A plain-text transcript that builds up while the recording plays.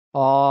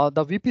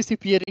The VPC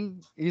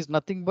peering is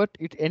nothing but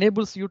it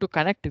enables you to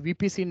connect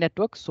VPC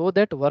network so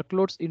that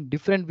workloads in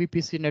different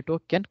VPC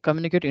network can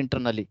communicate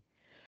internally.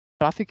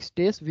 Traffic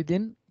stays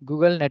within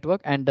Google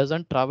network and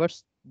doesn't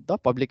traverse the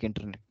public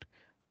internet.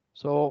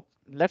 So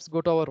let's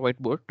go to our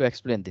whiteboard to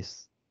explain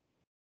this.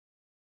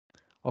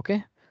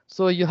 Okay,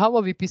 so you have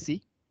a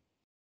VPC.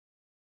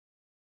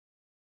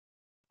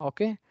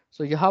 Okay,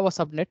 so you have a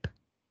subnet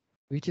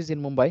which is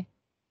in Mumbai.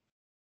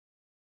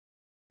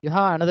 You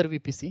have another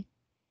VPC.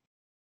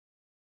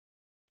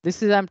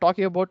 This is I'm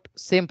talking about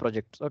same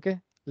projects.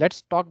 Okay,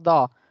 let's talk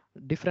the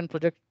different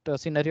project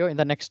scenario in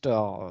the next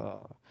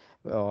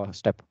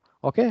step.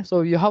 Okay,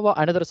 so you have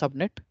another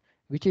subnet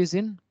which is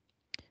in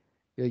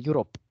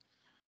Europe,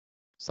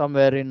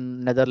 somewhere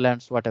in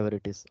Netherlands, whatever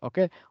it is.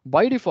 Okay,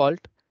 by default,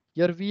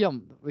 your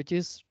VM, which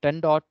is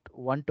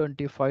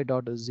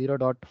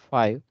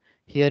 10.125.0.5,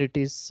 here it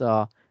is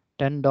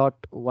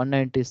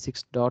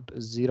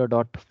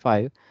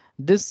 10.196.0.5.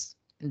 This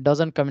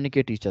doesn't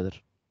communicate each other.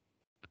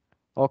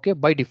 Okay,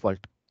 by default.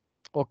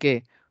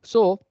 Okay,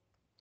 so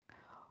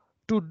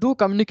to do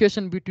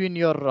communication between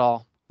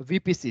your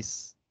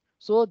VPCs.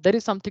 So there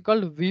is something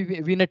called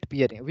VNet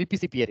peering,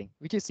 VPC peering,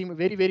 which is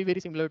very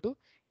similar to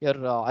your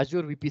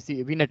Azure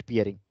VPC VNet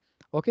peering.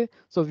 Okay,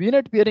 so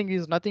VNet peering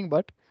is nothing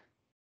but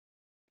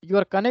you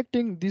are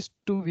connecting these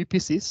two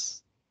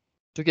VPCs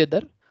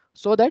together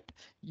so that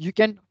you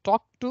can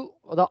talk to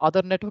the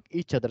other network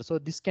each other. So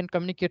this can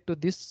communicate to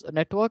this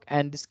network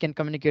and this can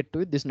communicate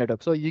to this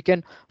network. So you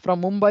can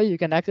from Mumbai you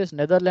can access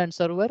Netherlands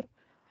server,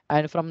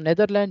 and from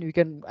Netherlands you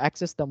can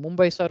access the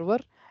Mumbai server,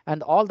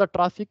 and all the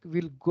traffic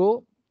will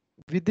go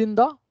within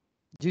the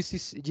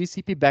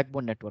GCP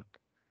backbone network.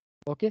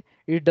 Okay,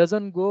 it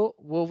doesn't go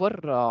over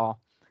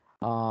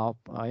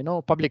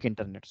public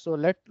internet. So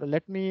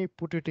let me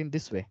put it in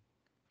this way.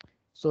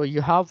 So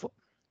you have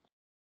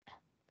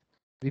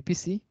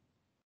VPC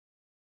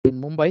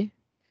in Mumbai,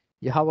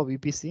 you have a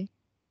VPC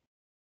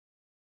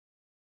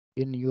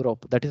in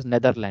Europe, that is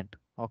Netherlands.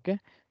 Okay,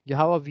 you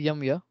have a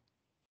VM here,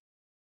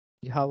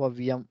 you have a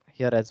VM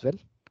here as well.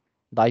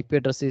 The IP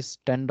address is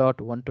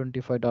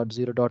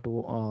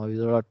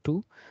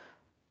 10.125.0.2,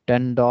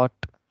 10 dot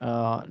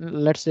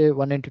let's say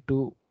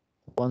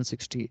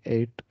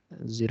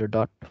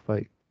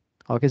 192.168.0.5.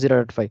 Okay,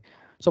 0.5.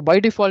 So by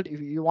default, if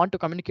you want to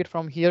communicate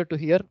from here to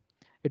here,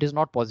 it is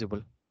not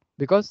possible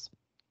because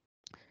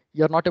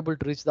you're not able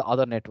to reach the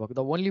other network.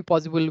 The only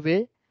possible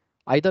way,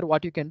 either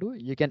what you can do,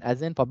 you can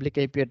assign public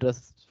IP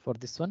address for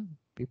this one,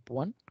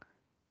 pip1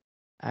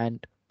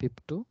 and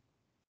pip2.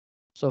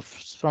 So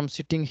from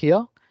sitting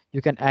here,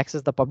 you can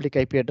access the public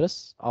IP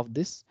address of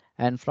this,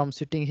 and from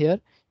sitting here,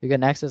 you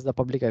can access the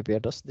public IP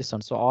address this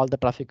one. So all the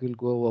traffic will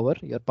go over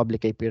your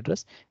public IP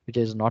address, which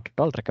is not at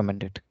all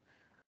recommended.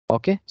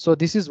 Okay, so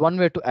this is one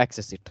way to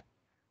access it.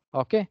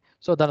 Okay,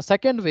 so the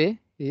second way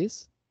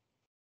is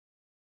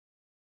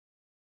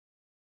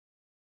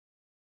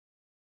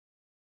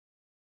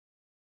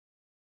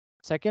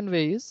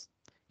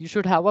you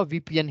should have a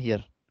VPN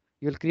here.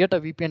 You'll create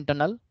a VPN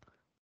tunnel.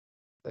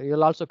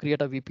 You'll also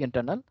create a VPN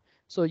tunnel.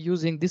 So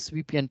using this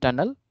VPN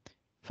tunnel,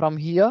 from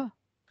here,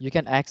 you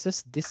can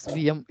access this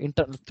VM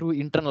through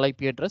internal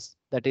IP address,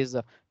 that is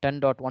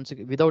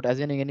 10.16 without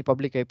assigning any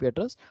public IP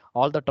address.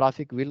 All the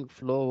traffic will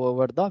flow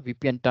over the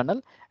VPN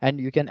tunnel and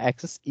you can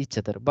access each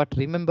other. But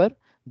remember,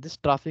 this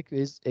traffic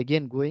is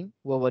again going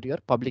over your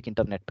public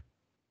internet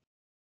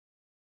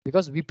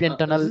because VPN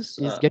tunnel is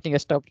getting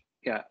established.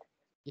 Yeah.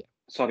 Yeah.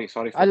 Sorry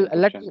for the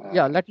interruption.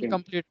 Let me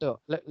complete.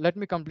 Let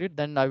me complete.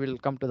 Then I will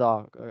come to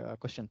the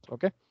questions.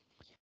 Okay.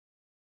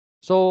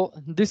 So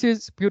this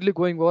is purely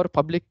going over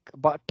public,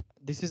 but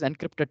this is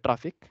encrypted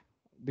traffic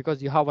because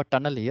you have a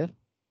tunnel here.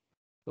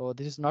 So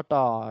this is not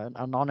a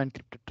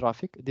non-encrypted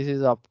traffic. This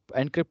is a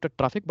encrypted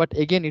traffic, but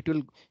again, it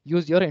will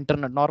use your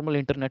internet, normal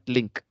internet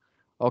link.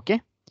 Okay.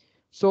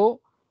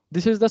 So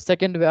this is the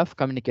second way of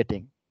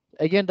communicating.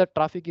 Again, the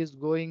traffic is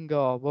going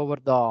over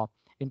the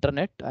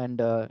internet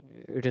and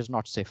it is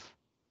not safe.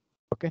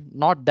 Okay,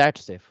 not that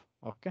safe.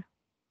 Okay.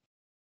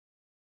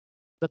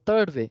 The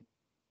third way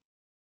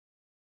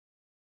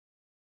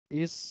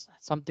is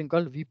something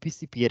called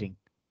VPC peering.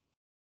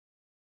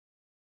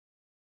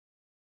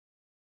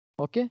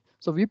 Okay,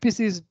 so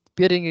VPC is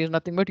peering is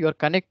nothing but you are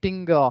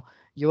connecting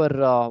your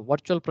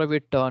virtual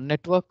private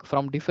network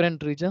from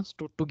different regions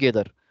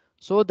together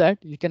so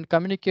that you can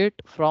communicate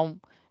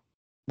from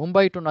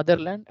Mumbai to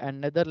Netherlands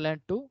and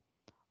Netherlands to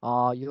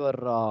your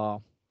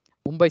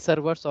Mumbai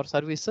servers or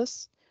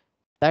services.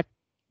 That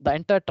the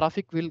entire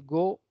traffic will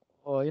go,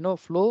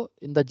 flow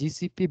in the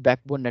GCP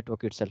backbone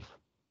network itself.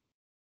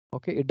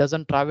 Okay, it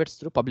doesn't traverse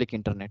through public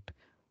internet.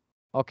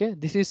 Okay,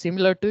 this is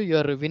similar to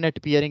your VNet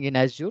peering in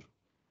Azure.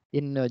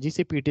 In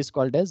GCP, it is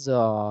called as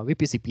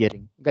VPC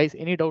peering. Guys,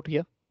 any doubt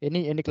here?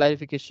 Any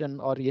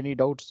clarification or any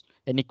doubts?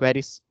 Any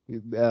queries?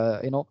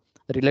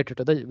 Related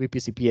to the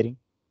VPC peering?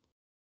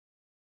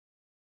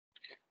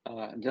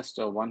 Just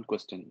one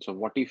question. So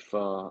what if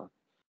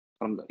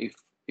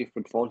if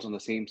it falls on the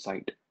same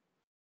site?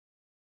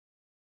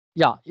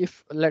 Yeah,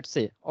 if let's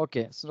say,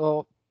 okay,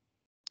 so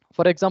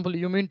For example,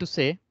 you mean to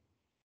say,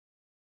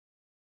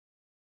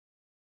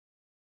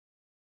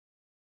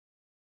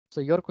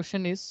 so your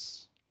question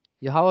is,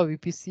 you have a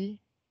VPC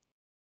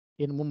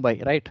in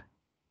Mumbai, right?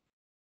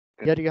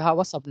 Here you have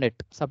a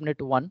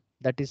subnet 1,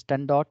 that is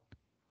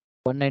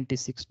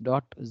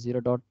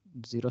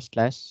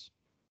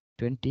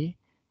 10.196.0.0/20.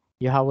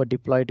 You have a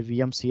deployed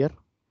VMs here,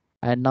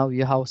 and now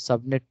you have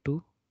subnet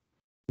 2,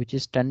 which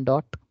is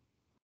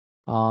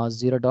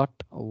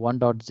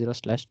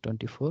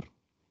 10.0.1.0/24.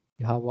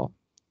 You have a,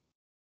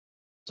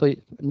 so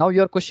now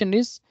your question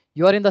is,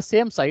 you are in the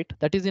same site,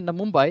 that is in the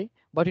Mumbai,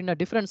 but in a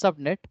different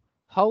subnet.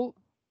 How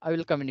I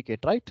will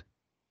communicate, right?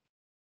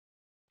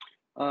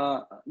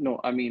 No,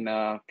 I mean,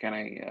 can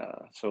I?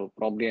 So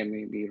probably I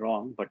may be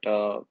wrong, but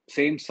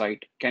same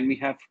site. Can we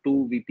have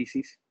two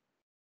VPCs?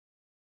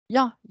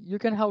 Yeah, you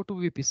can have two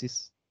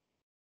VPCs.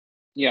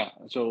 Yeah.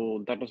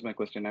 So that was my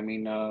question. I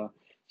mean,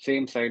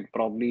 same site.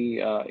 Probably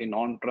in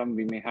on-prem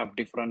we may have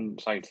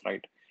different sites,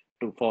 right?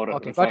 To for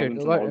Okay, got it.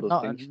 refinements and all those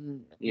Now, things.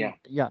 Yeah.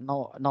 yeah,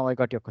 now I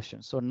got your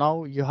question. So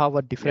now you have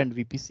a Yeah. different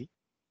VPC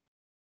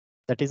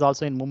that is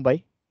also in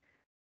Mumbai.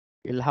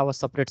 You'll have a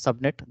separate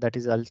subnet that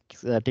is, I'll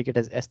take it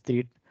as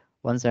S3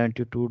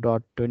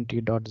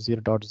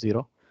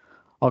 172.20.0.0.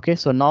 Okay,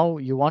 so now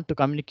you want to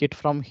communicate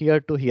from here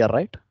to here,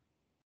 right?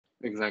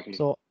 Exactly.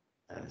 So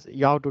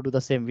you have to do the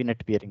same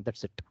VNet peering.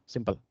 That's it.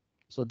 Simple.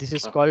 So this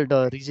is Okay. called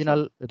Sure.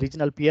 regional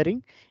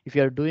peering. If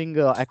you are doing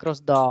across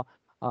the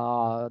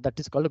that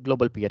is called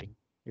global peering.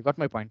 You got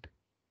my point?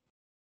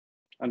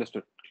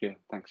 Understood. Clear.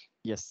 Thanks.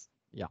 Yes.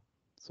 Yeah.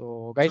 So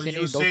So guys,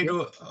 any doubt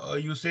here?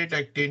 you said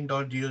like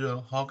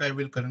 10.0, how I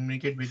will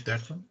communicate with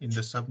that one in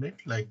the subnet,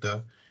 like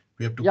the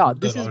we have to Yeah, put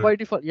the this is by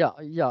default. Yeah.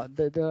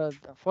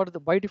 For the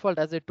by default,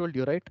 as I told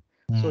you, right?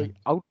 So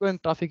outgoing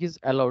traffic is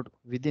allowed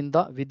within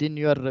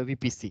your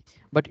VPC,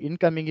 but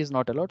incoming is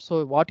not allowed.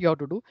 So what you have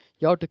to do,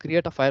 you have to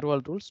create a firewall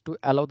rules to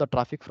allow the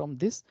traffic from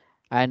this,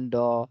 and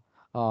you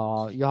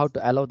have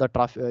to allow the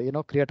traffic.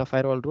 Create a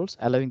firewall rules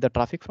allowing the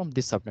traffic from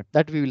this subnet.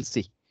 That we will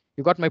see.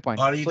 You got my point.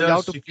 or So you either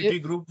have to play. security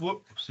group would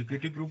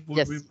be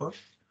Yes. per.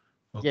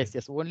 Okay.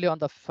 Yes. Only on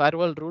the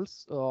firewall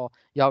rules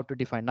you have to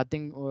define.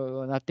 Nothing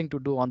to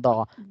do on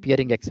the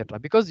peering, etc.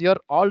 Because you're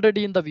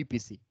already in the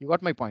VPC. You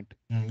got my point.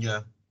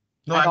 Yeah.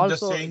 No, And I'm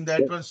just also, saying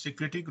that one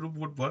security group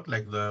would work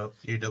like the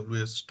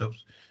AWS stuff.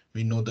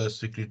 We know the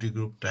security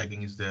group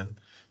tagging is there.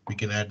 We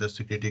can add the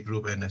security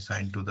group and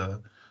assign to the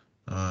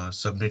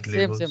subnet same,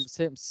 same, labels.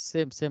 same,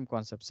 same, same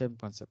concept, same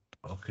concept.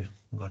 Okay,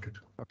 got it.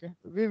 Okay,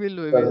 we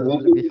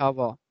VPC, have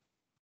a,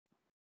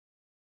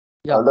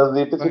 yeah. does Go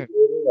VPC ahead.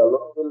 peering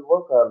alone will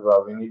work,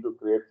 or we need to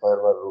create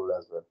firewall rule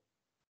as well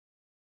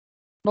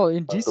No,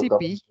 in to GCP,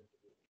 communicate?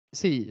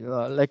 see,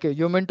 like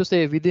you meant to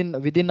say within a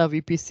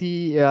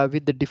VPC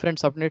with the different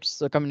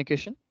subnets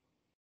communication.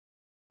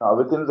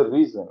 Within the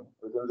region,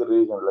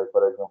 like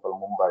for example,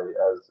 Mumbai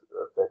as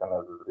taken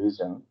as a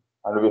region,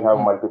 and we have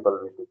Hmm. multiple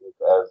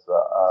VPCs as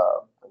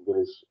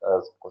Girish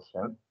as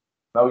question.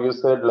 Now you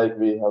said like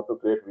we have to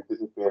create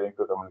VPC pairing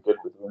to communicate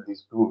between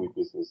these two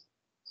VPCs.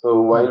 So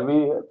Hmm. while we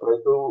try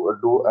to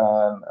do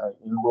an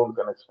inbound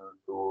connection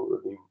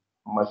to the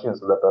machines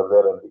that are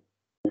there in the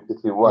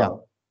VPC Yeah, one,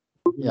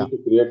 do we yeah. need to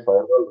create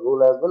firewall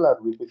rule as well, or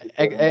VPC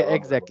pairing alone will work?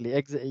 Exactly.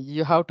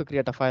 You have to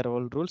create a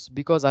firewall rules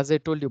because, as I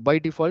told you, by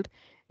default,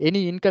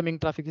 any incoming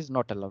traffic is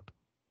not allowed.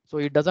 So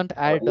it doesn't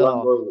add, Even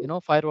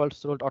though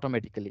firewalls rule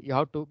automatically. You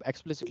have to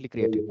explicitly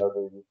create you it. have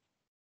the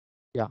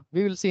Yeah,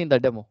 we will see in the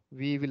demo.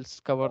 We will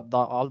cover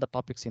all the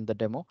topics in the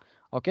demo.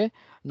 Okay.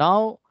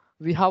 Now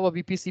we have a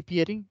VPC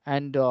peering,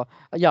 and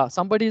yeah,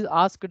 somebody is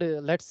asked.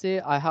 Let's say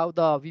I have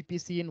the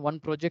VPC in one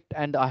project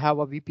and I have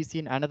a VPC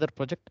in another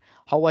project.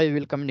 How I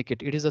will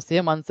communicate? It is the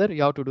same answer.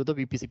 You have to do the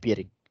VPC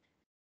peering.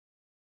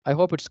 I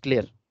hope it's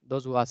clear.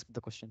 Those who ask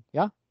the question.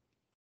 Yeah.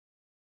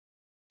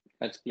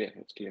 That's clear.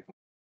 It's clear.